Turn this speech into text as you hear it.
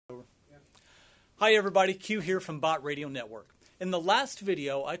Hi everybody, Q here from Bott Radio Network. In the last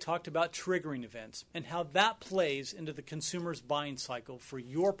video, I talked about triggering events and how that plays into the consumer's buying cycle for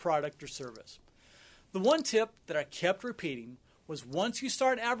your product or service. The one tip that I kept repeating was once you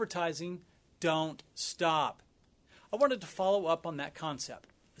start advertising, don't stop. I wanted to follow up on that concept,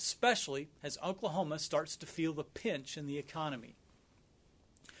 especially as Oklahoma starts to feel the pinch in the economy.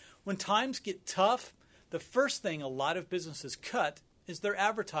 When times get tough, the first thing a lot of businesses cut is their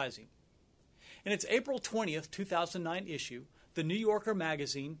advertising. In its April 20th, 2009 issue, the New Yorker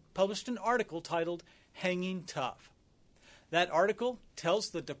magazine published an article titled Hanging Tough. That article tells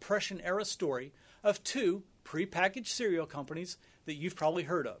the Depression-era story of two prepackaged cereal companies that you've probably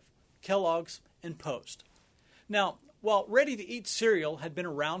heard of, Kellogg's and Post. Now, while ready-to-eat cereal had been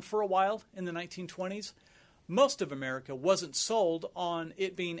around for a while in the 1920s, most of America wasn't sold on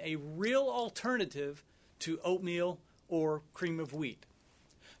it being a real alternative to oatmeal or cream of wheat.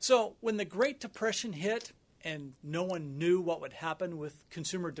 So when the Great Depression hit and no one knew what would happen with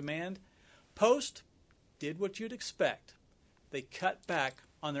consumer demand, Post did what you'd expect. They cut back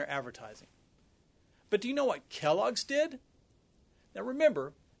on their advertising. But do you know what Kellogg's did? Now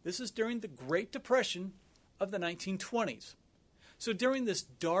remember, this is during the Great Depression of the 1920s. So during this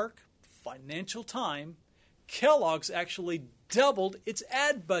dark financial time, Kellogg's actually doubled its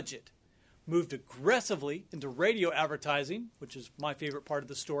ad budget, moved aggressively into radio advertising, which is my favorite part of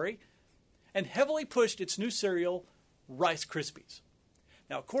the story, and heavily pushed its new cereal, Rice Krispies.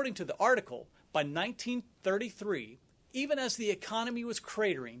 Now, according to the article, by 1933, even as the economy was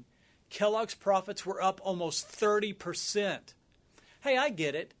cratering, Kellogg's profits were up almost 30%. Hey, I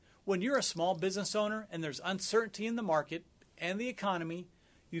get it. When you're a small business owner and there's uncertainty in the market and the economy,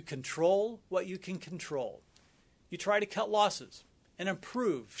 you control what you can control. You try to cut losses and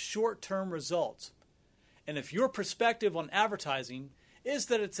improve short-term results. And if your perspective on advertising is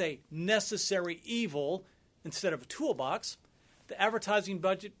that it's a necessary evil instead of a toolbox, the advertising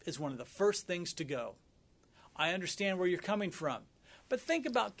budget is one of the first things to go. I understand where you're coming from, but think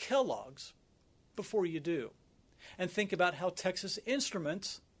about Kellogg's before you do. And think about how Texas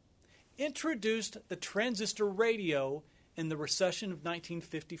Instruments introduced the transistor radio in the recession of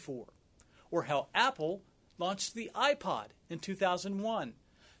 1954, or how Apple launched the iPod in 2001.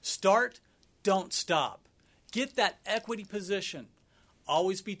 Start, don't stop. Get that equity position.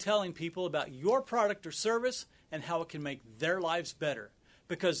 Always be telling people about your product or service and how it can make their lives better,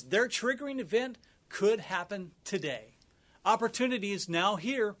 because their triggering event could happen today. Opportunity is now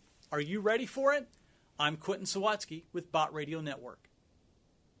here. Are you ready for it? I'm Quentin Sawatsky with Bott Radio Network.